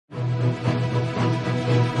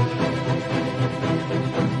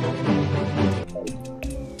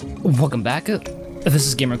Welcome back. This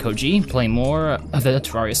is GamerCodeG playing more of the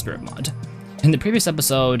Terraria Spirit mod. In the previous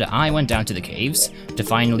episode, I went down to the caves to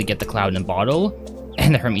finally get the Cloud in a Bottle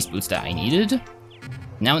and the Hermes boots that I needed.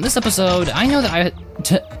 Now in this episode, I know that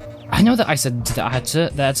I said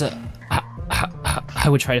that I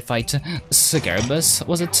would try to fight Sigaribus,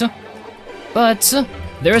 was it? But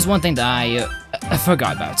there is one thing that I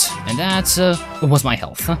forgot about, and that was my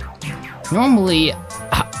health. Normally,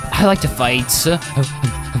 I like to fight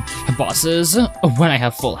bosses when I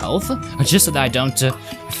have full health, just so that I don't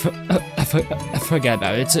forget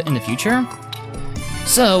about it in the future.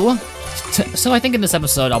 So I think in this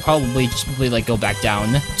episode I'll probably like go back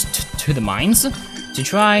down to the mines to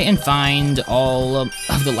try and find all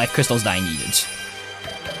of the life crystals that I needed.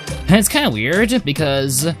 And it's kind of weird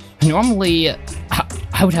because normally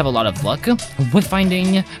I would have a lot of luck with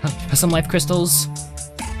finding some life crystals,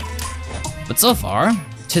 but so far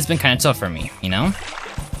it's been kind of tough for me, you know?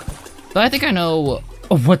 But I think I know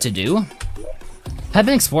what to do. I've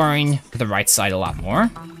been exploring the right side a lot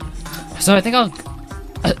more, so I think I'll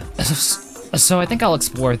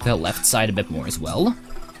explore the left side a bit more as well,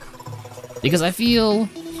 because I feel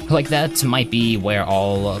like that might be where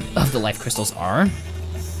all of the life crystals are,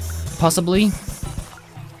 possibly.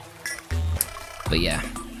 But yeah.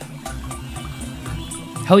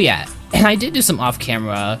 Oh yeah, and I did do some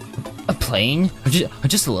off-camera playing,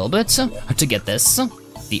 just a little bit, to get this.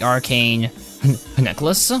 The arcane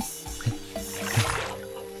necklace.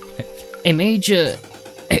 A mage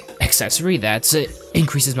accessory that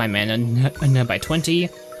increases my mana by 20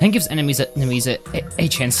 and gives enemies a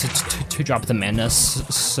chance to drop the mana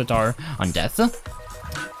star on death.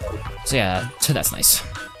 So yeah, that's nice.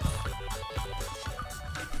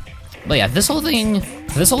 But yeah, this whole thing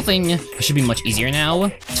should be much easier now.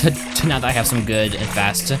 To now that I have some good and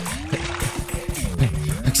fast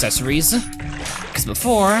accessories. Because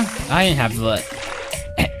before, I didn't have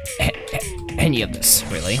any of this,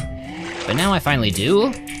 really. But now I finally do,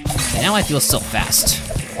 and now I feel so fast.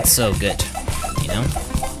 It's so good, you know?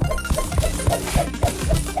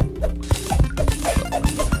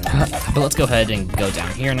 But let's go ahead and go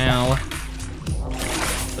down here now.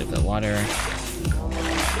 Wait for the water.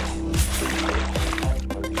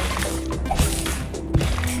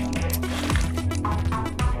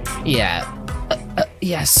 Yeah.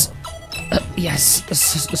 Yes. Yes,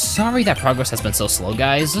 sorry that progress has been so slow,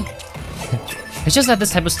 guys. It's just that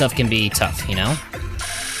this type of stuff can be tough, you know?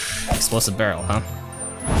 Explosive barrel, huh?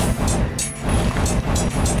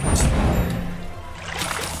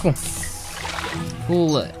 Cool.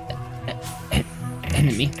 Cool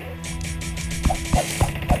enemy.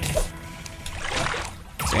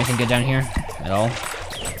 Is there anything good down here at all?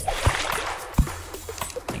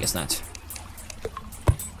 I guess not.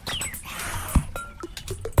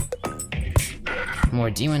 More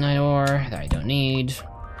demonite ore that I don't need.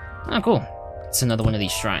 Oh, cool. It's another one of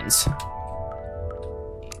these shrines.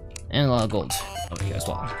 And a lot of gold over here as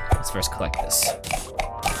well. Let's first collect this.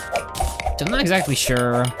 So I'm not exactly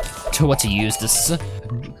sure to what to use this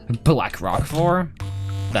black rock for,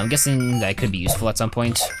 but I'm guessing that it could be useful at some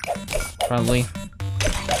point. Probably.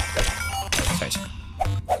 That's right.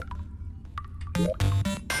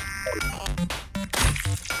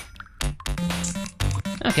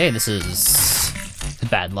 Okay, this is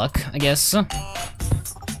bad luck, I guess.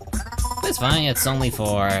 It's fine, it's only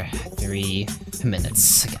for 3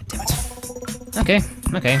 minutes. God damn it.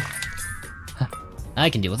 Okay. I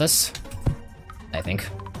can deal with this, I think.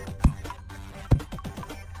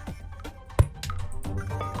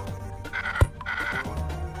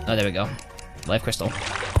 Oh, there we go. Life crystal.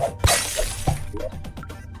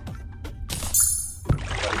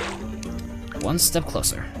 One step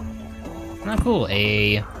closer. Oh, cool.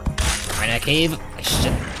 A granite cave.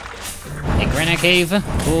 Shit. A granite cave.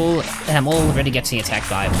 Cool. And I'm already getting attacked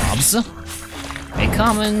by mobs. A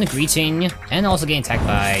common greeting, and also getting attacked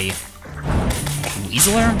by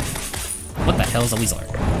Weaseler? What the hell is a Weaseler?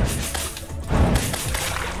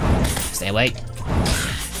 Stay away.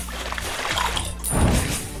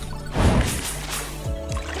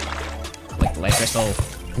 Like the life crystal.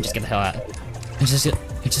 And just get the hell out. Just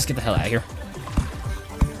get the hell out of here.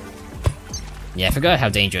 Yeah, I forgot how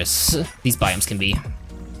dangerous these biomes can be.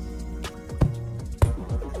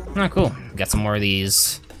 Oh, cool. Got some more of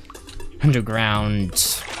these underground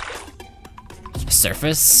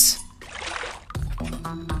surface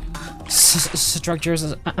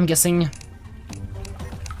structures, I'm guessing.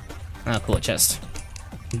 Oh, cool, a chest.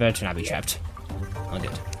 Better to not be trapped. Oh,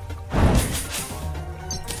 good.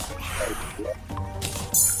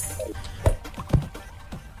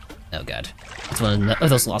 Oh, God. It's one of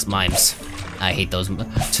those lost mimes. I hate those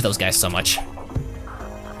guys so much.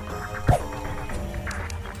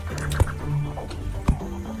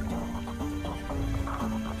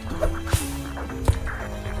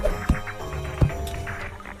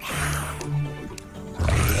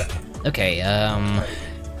 Okay,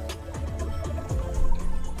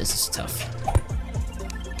 this is tough.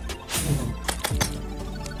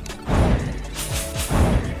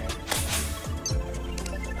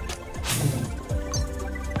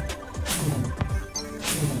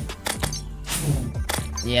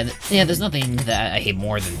 Yeah, there's nothing that I hate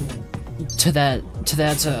more than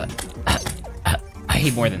I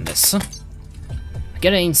hate more than this.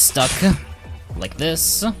 Getting stuck like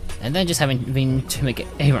this, and then just having to make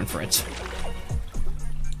a run for it.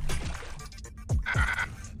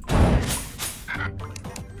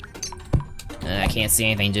 I can't see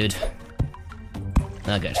anything, dude.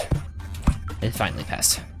 Oh, good. It finally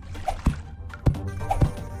passed.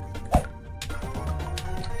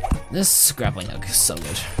 This grappling hook is so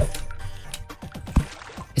good.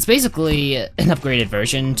 It's basically an upgraded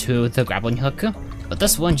version to the grappling hook, but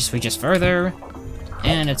this one just reaches further,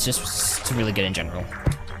 and it's just really good in general.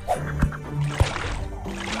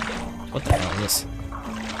 What the hell is this?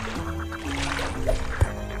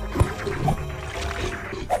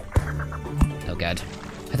 Oh god.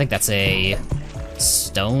 I think that's a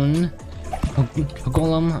stone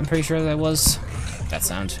golem, I'm pretty sure that was. That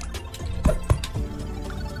sound.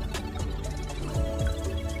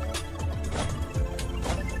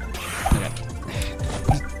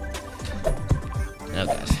 Oh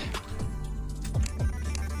god.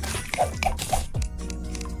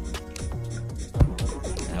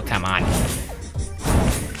 Oh, come on.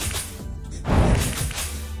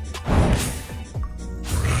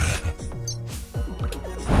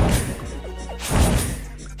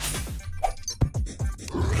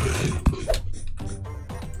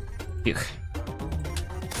 Phew.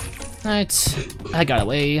 Alright, I got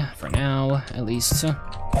away for now, at least.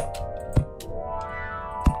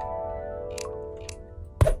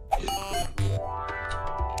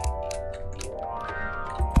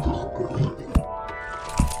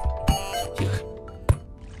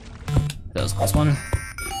 That was a close one.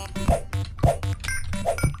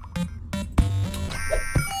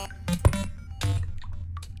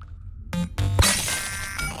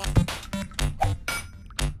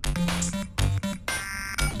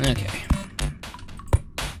 Okay.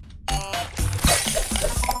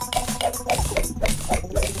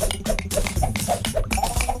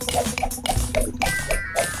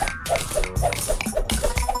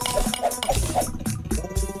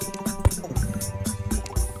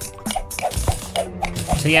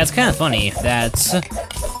 So yeah, it's kind of funny that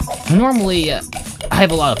normally I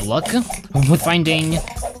have a lot of luck with finding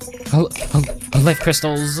life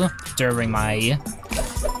crystals during my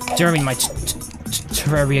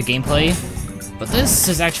Terraria gameplay, but this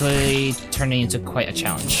is actually turning into quite a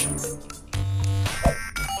challenge.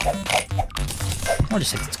 I'll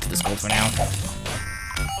just take this gold for now.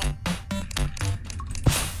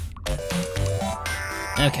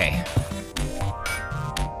 Okay.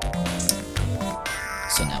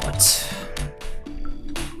 So now what?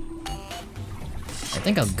 I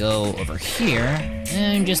think I'll go over here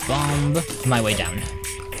and just bomb my way down.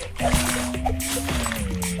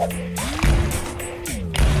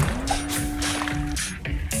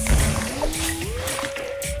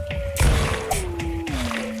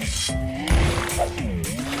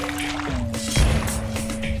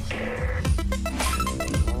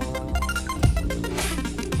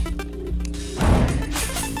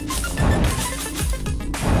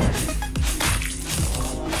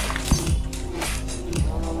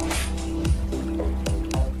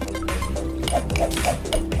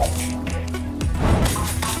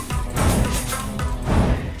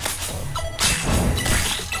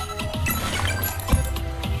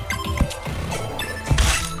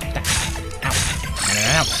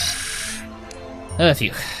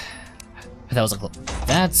 Phew.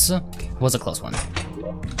 That was a close one.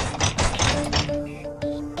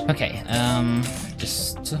 Okay,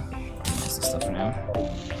 just this stuff for now.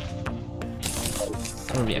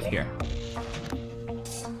 What do we have here?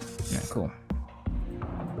 Yeah, cool.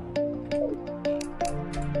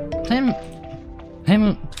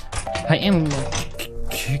 I am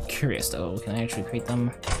curious though. Can I actually create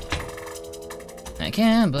them? I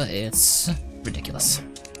can, but it's ridiculous.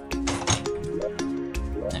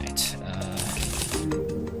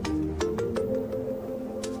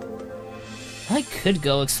 I could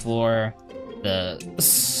go explore the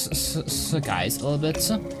skies a little bit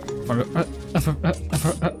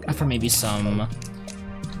for maybe some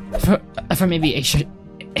for maybe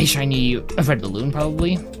a shiny red balloon,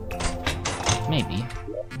 probably. Maybe.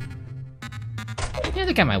 Yeah, I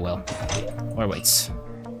think I might will. Or wait.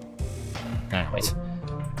 No, wait.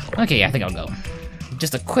 Okay, yeah, I think I'll go.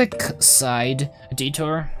 Just a quick side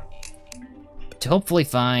detour to hopefully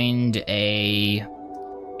find a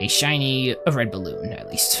a shiny red balloon, at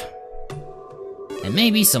least. And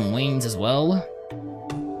maybe some wings as well.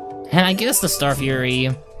 And I guess the Star Fury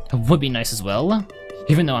would be nice as well,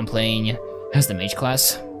 even though I'm playing as the Mage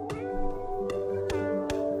class.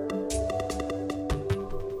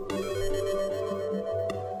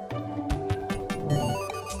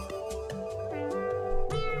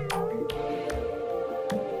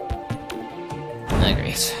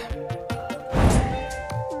 Great.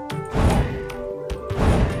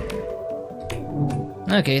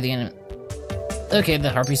 Okay, the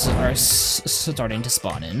harpies are starting to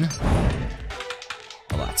spawn in.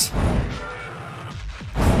 A lot.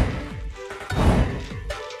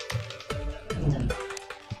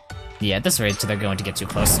 Yeah, at this rate, they're going to get too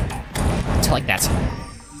close. To like that.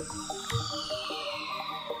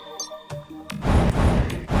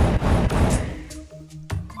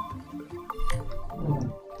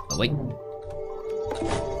 Oh, wait.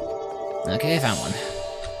 Okay, I found one.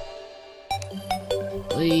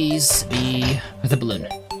 Please be with a balloon.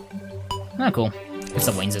 Ah, cool. It's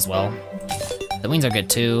the wings as well. The wings are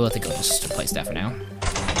good too. I think I'll just replace that for now.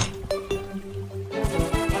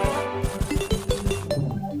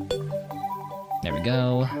 There we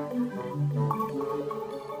go.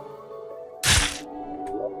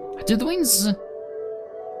 Do the wings?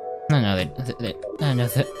 No, they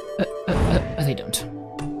don't.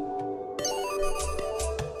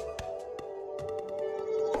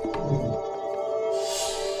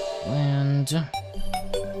 And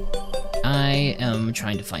I am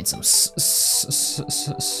trying to find some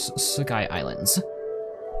sky islands.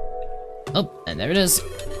 Oh, and there it is.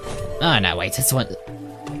 Ah, no, wait, it's one.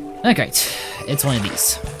 Oh, great, it's one of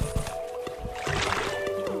these.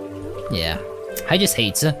 Yeah, I just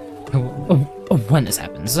hate when this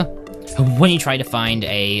happens. When you try to find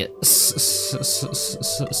a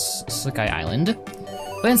sky island,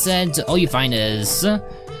 but instead all you find is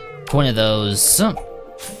one of those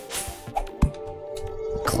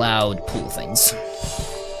cloud pool things.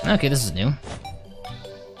 Okay, this is new.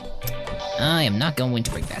 I am not going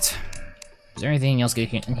to break that. Is there anything else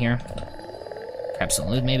good in here? Perhaps some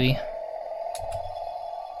loot, maybe?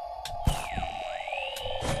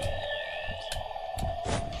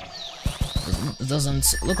 It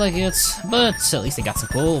doesn't look like it, but at least they got some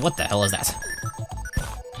cool. What the hell is that?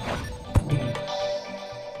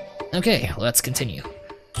 Okay, let's continue.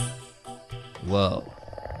 Whoa.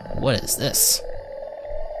 What is this?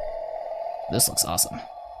 This looks awesome.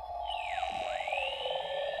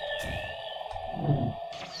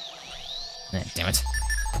 Damn it.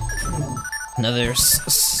 Another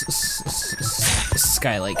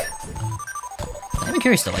sky lake. I'm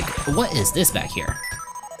curious though, like, what is this back here?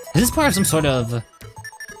 Is this part of some sort of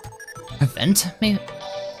event, maybe?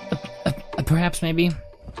 Perhaps, maybe?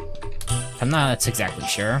 I'm not exactly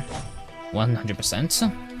sure.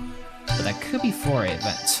 100%. But that could be for an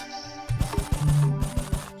event.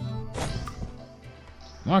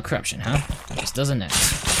 More corruption, huh? Just doesn't end.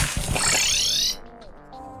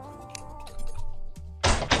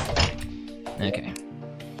 Okay.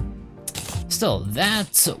 Still,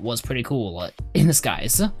 that was pretty cool in the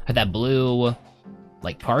skies. That blue,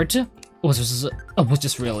 like, part was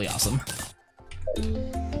just really awesome.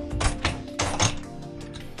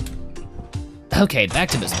 Okay, back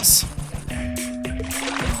to business.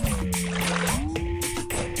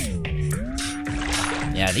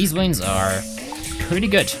 Yeah, these wings are pretty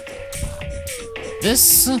good.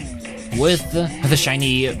 This, with the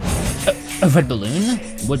shiny red balloon,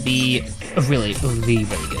 would be really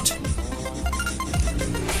good.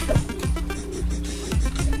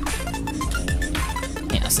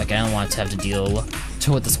 Yeah, it's like I don't want to have to deal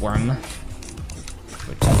with this worm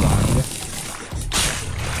for too long.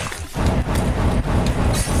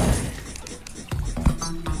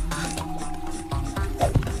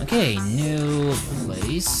 Okay, new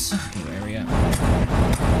place, new area.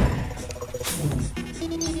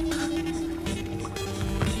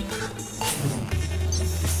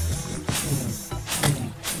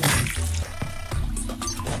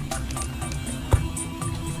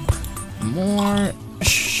 More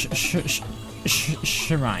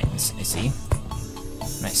shrines, I see.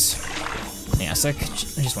 Nice. Yeah, so I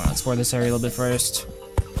just want to explore this area a little bit first.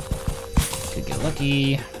 Could get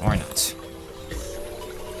lucky, or not.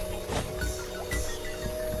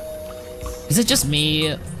 Is it just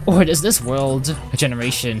me, or does this world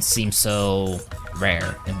generation seem so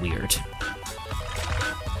rare and weird?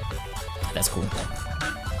 That's cool.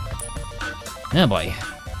 Oh boy.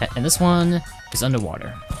 And this one is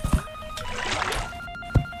underwater.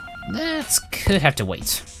 That could have to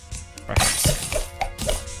wait, perhaps.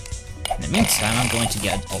 In the meantime, I'm going to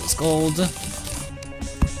get all this gold.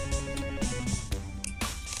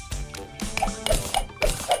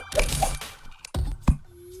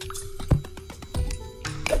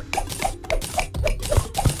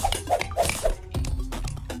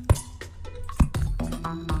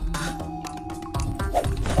 There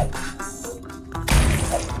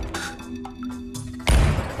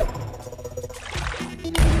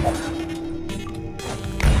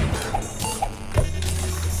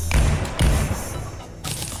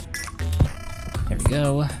we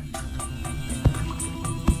go.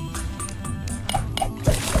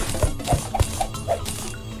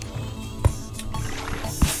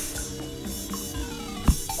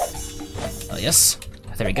 Oh, yes.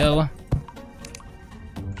 There we go.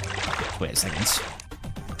 Wait a second.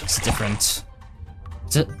 It's a different...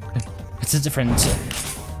 It's a different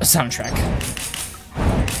soundtrack.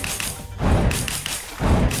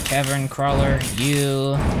 Cavern Crawler,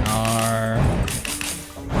 you are...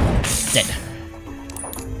 dead.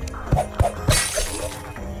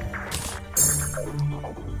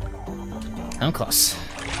 I'm close.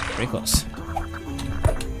 Pretty close.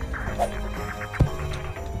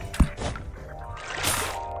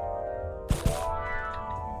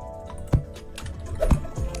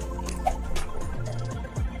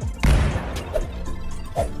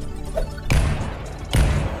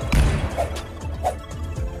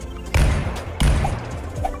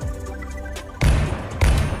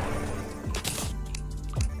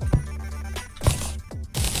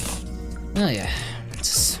 Oh yeah,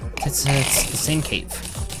 it's the same cave.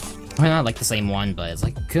 Well, not like the same one, but it's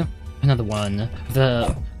like another one.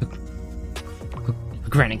 The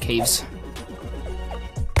granite caves.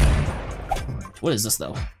 What is this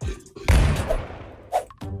though?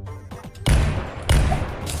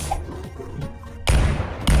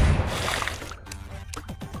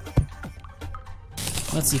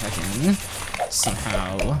 Let's see if I can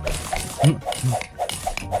somehow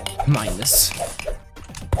mine this.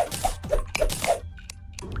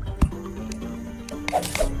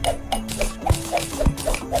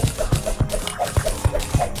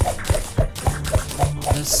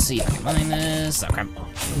 Let's see if I can mine this. Oh crap.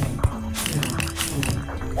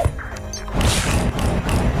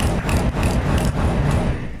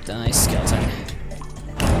 Die, skeleton.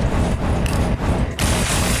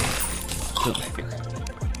 Boom.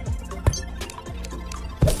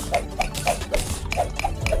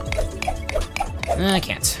 I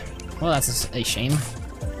can't. Well, that's a shame.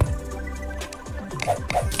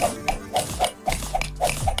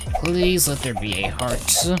 Please let there be a heart.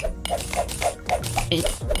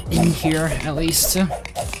 In here, at least.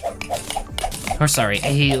 Or sorry,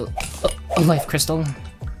 a life crystal.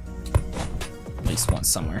 At least one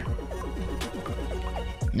somewhere.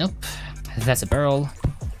 Nope. That's a barrel.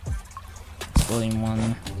 Exploding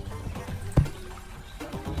one.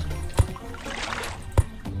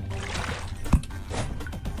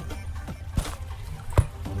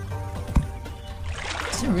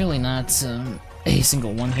 Is there really not a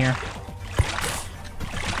single one here?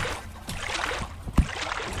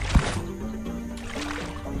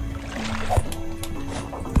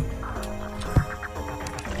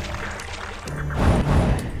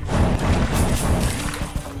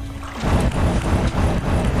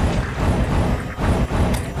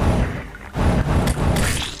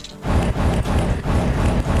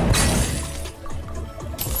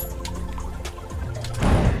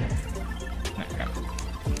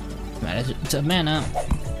 To mana.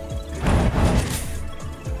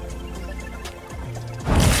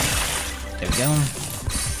 There we go.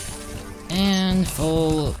 And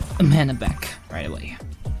full mana back right away.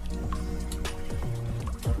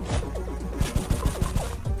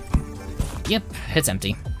 Yep, it's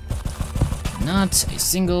empty. Not a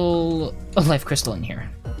single life crystal in here.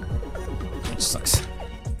 Which sucks.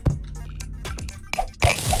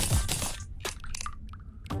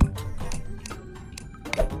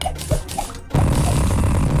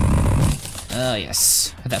 Oh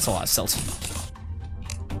yes, that's a lot of silt.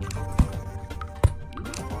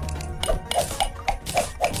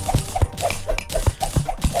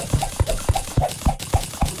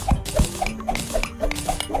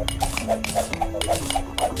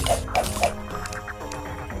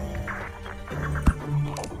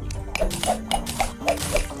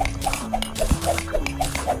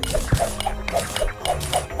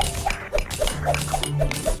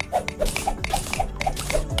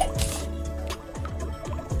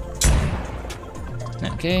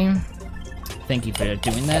 Okay, thank you for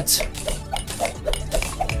doing that.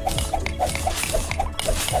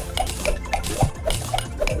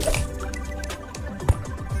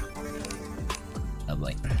 Oh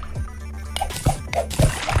boy.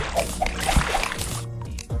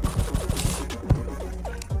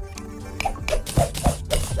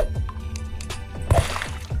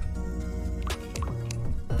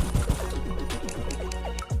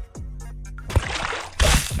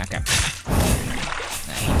 Okay.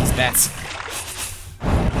 Bats.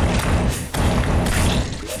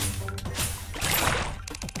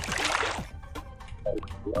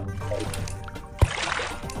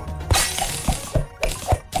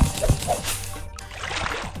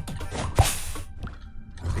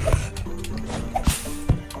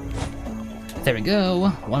 There we go.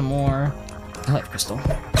 One more life crystal.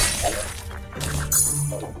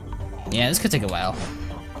 Yeah, this could take a while.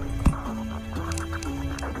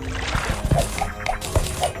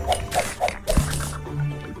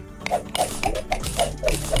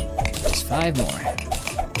 Just 5 more.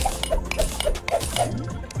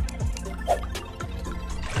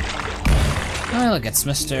 Oh, look, it's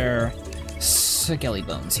Mr. Skelly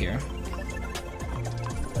Bones here.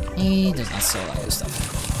 He does not sell a lot of good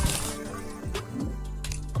stuff.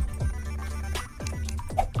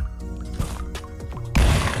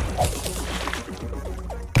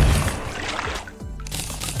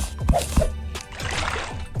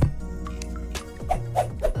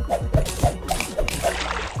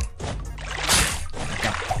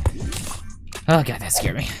 Oh god, that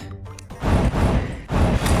scared me.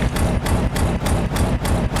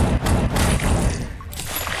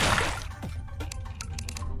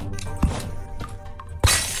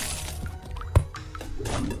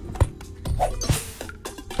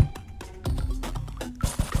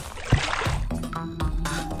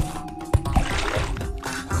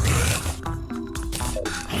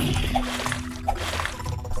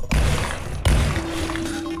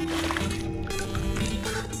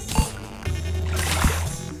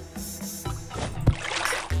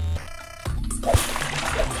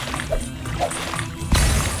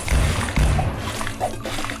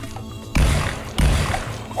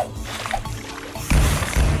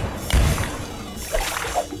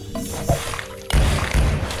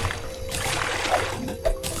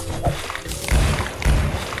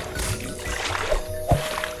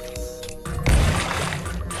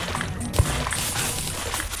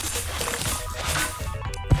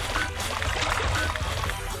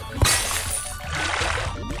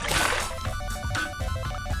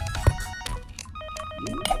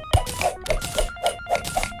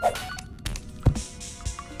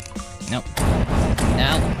 Nope.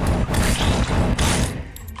 No.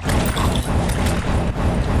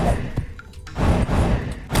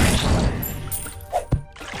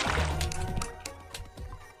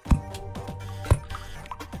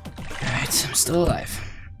 Alright, I'm still alive.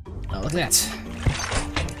 Oh, look at that.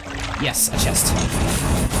 Yes, a chest.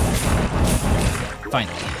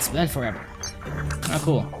 Finally, it's been forever. Oh,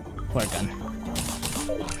 cool. Flare gun.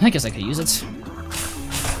 I guess I could use it.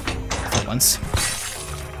 For once.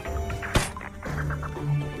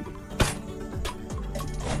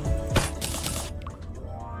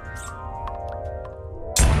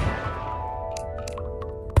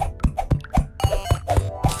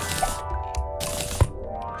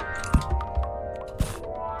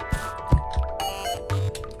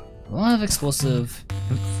 A lot of explosive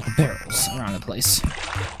barrels around the place.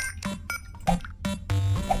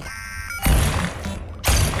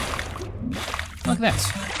 Look at that.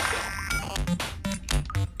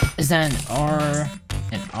 Is that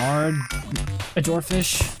a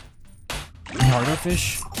doorfish? An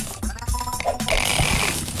ardorfish?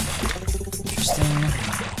 Interesting.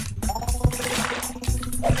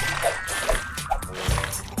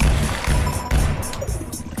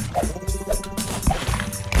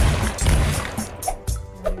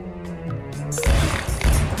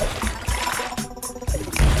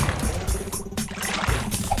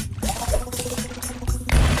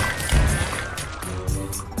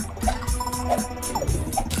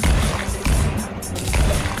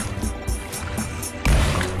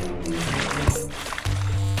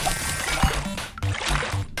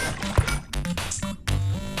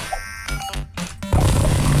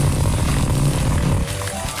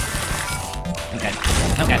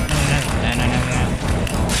 Okay. No.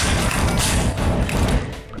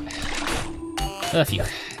 A few.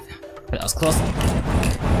 But that was close.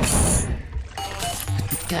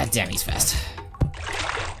 God damn, he's fast.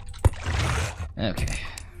 Okay.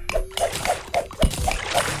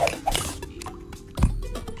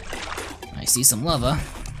 I see some lava.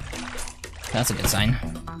 That's a good sign.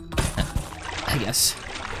 I guess.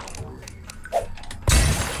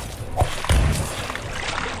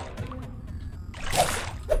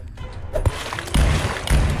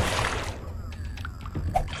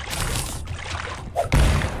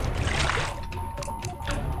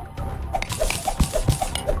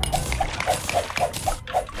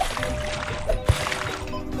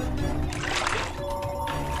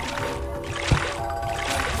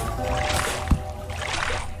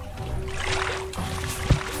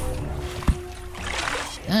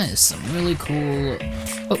 That is some really cool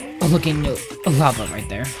looking lava right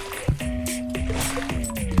there.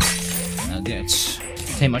 Now get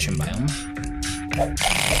a mushroom biome.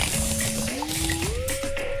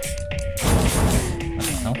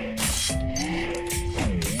 Okay, no.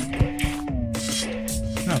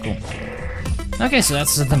 Oh, cool. Okay, so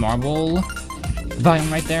that's the marble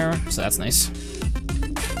biome right there, so that's nice.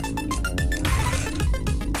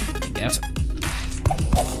 Get out.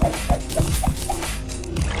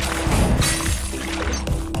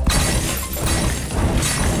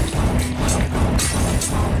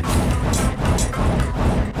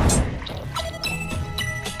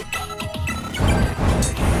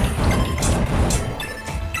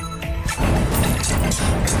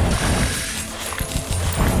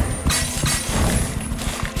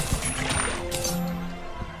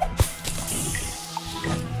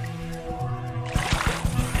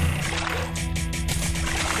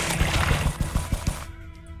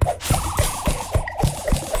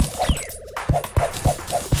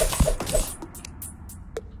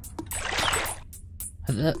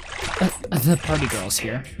 The party girl's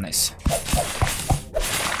here. Nice.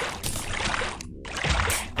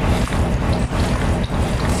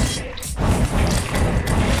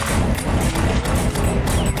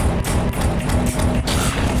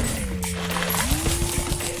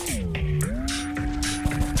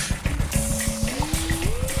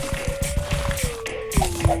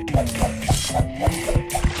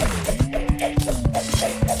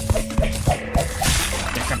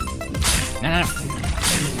 No.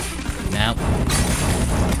 No.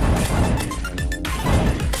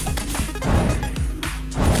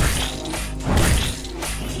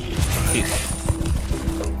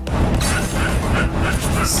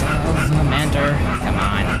 Salamander, come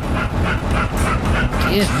on.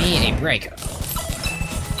 Give me a break.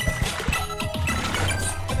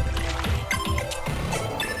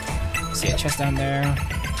 See a chest down there.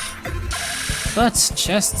 But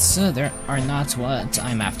chests, there are not what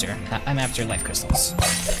I'm after. I'm after life crystals.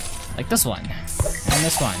 Like this one. And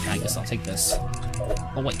this one. I guess I'll take this.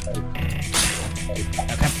 Oh, wait. Okay.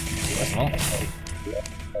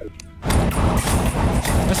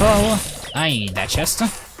 First of all, I need that chest.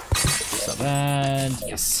 So that...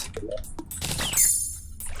 yes.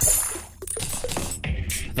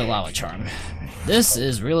 The lava charm. This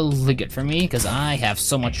is really good for me, because I have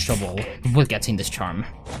so much trouble with getting this charm.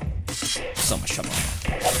 So much trouble.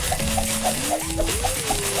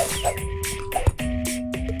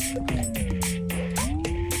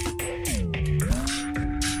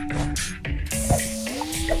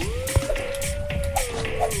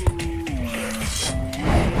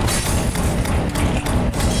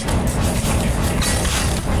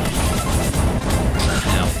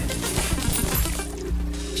 Now,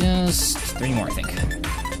 just 3 more, I think.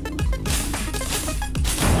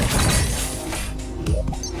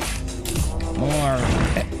 More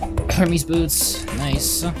Hermes boots,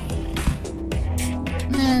 nice.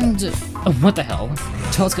 And what the hell?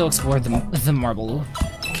 So let's go explore the marble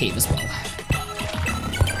cave as well.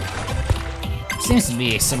 Seems to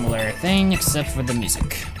be a similar thing, except for the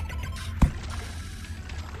music.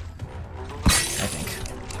 I think.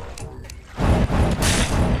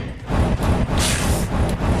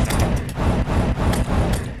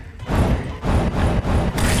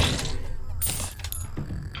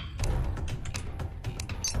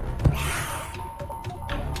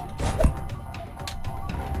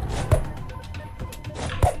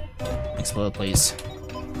 Explode, please.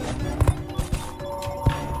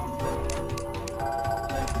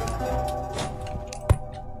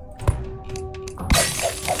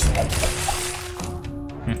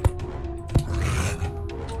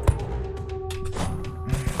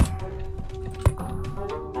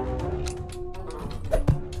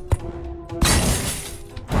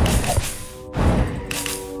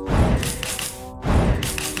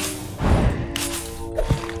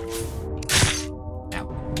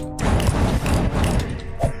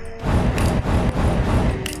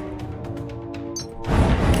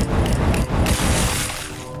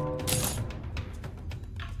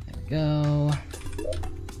 Go.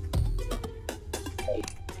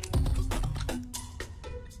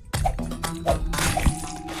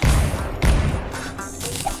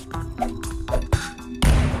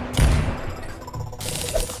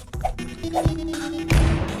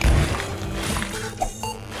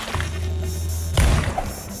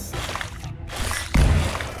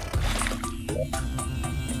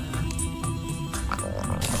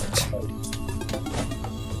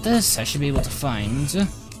 This I should be able to find.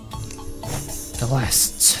 The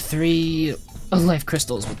last 3 life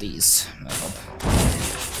crystals with these, I hope.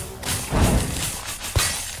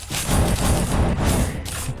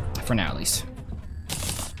 For now, at least.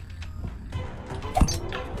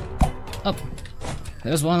 Oh,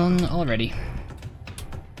 there's one already.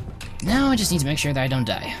 Now I just need to make sure that I don't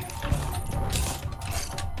die.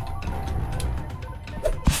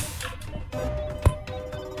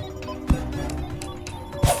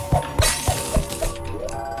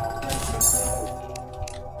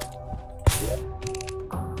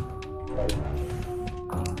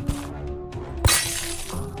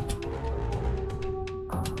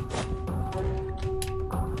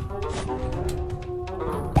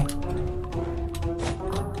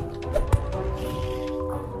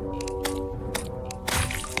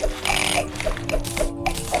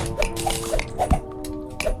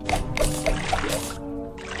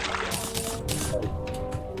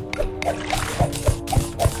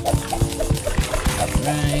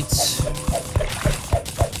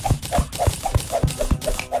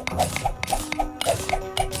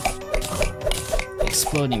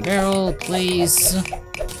 exploding barrel, please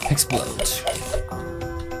explode.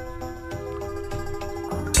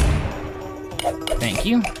 Thank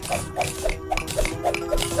you.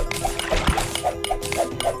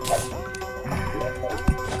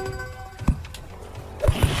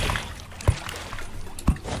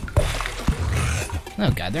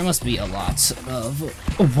 Oh god, there must be a lot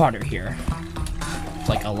of water here.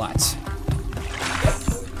 Like, a lot.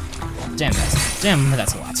 Damn,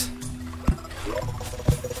 that's a lot.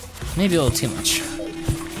 Maybe a little too much.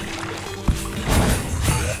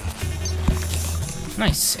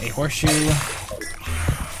 Nice, a horseshoe.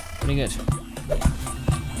 Pretty good.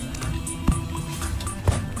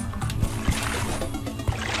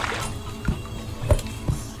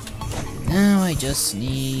 Now I just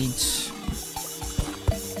need...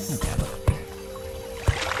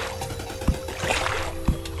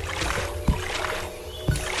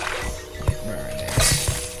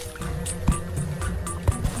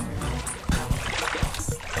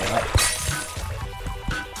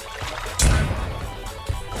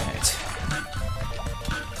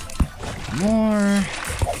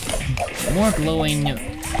 More glowing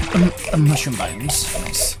mushroom biomes.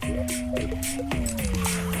 Nice.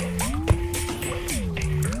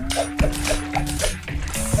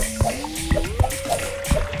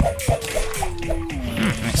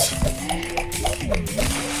 Nice.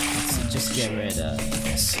 Let's just get rid of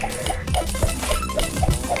this.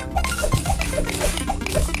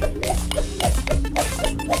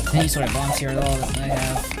 Any sort of bombs here at all that I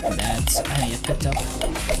have that I need to pick up.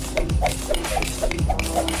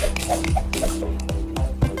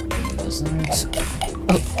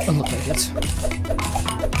 Doesn't look like it.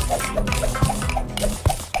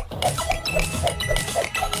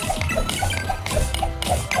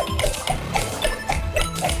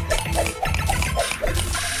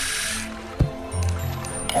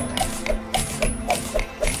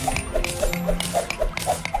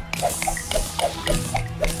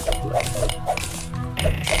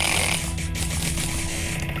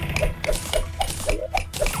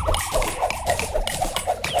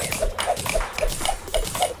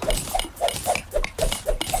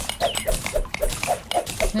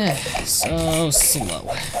 So slow.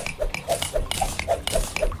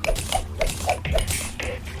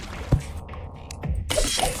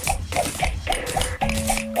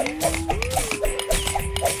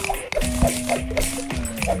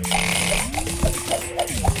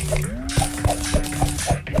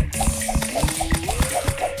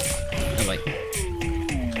 Oh, wait.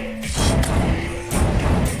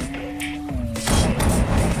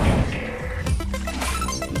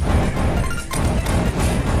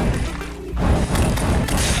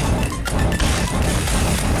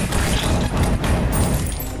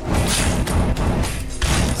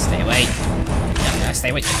 Stay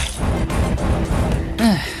away.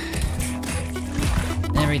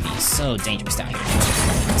 Everything's so dangerous down here.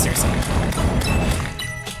 Seriously.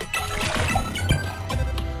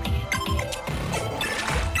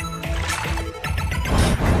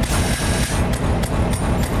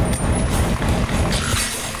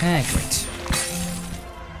 Great.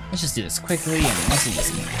 Let's just do this quickly and nice and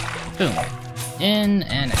easy. Boom. In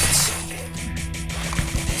and out.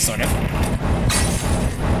 Sort of.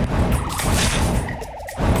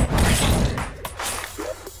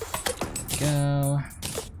 Go.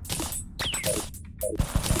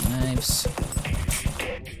 Knives.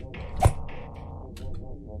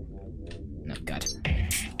 Oh god.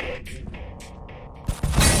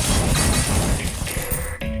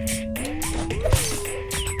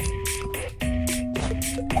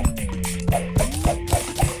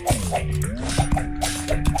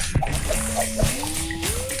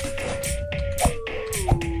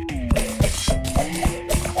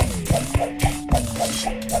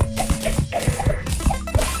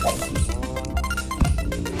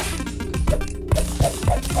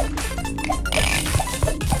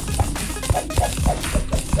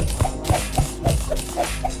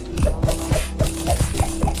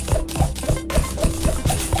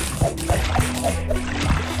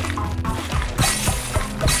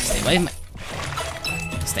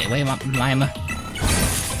 Stay away, mime.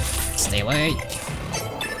 Stay away.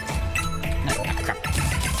 No, crap.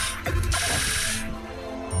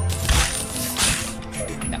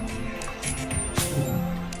 No.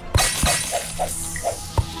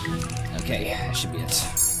 Okay, that should be it.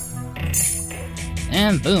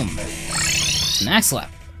 And boom. To max life.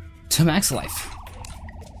 To max life.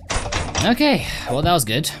 Okay, well that was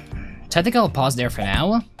good. I think I'll pause there for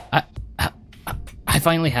now. I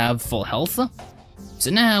finally have full health. So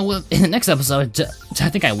now, in the next episode, I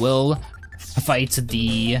think I will fight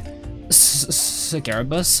the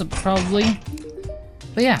Scarabus, probably.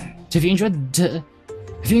 But yeah, so if you enjoyed the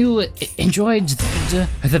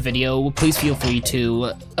video, please feel free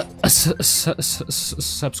to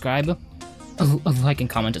subscribe, like, and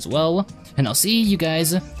comment as well. And I'll see you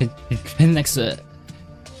guys in the next. And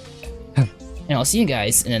I'll see you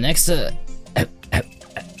guys in the next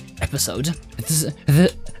episode. This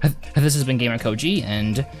has been GamerCodeG,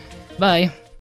 and bye.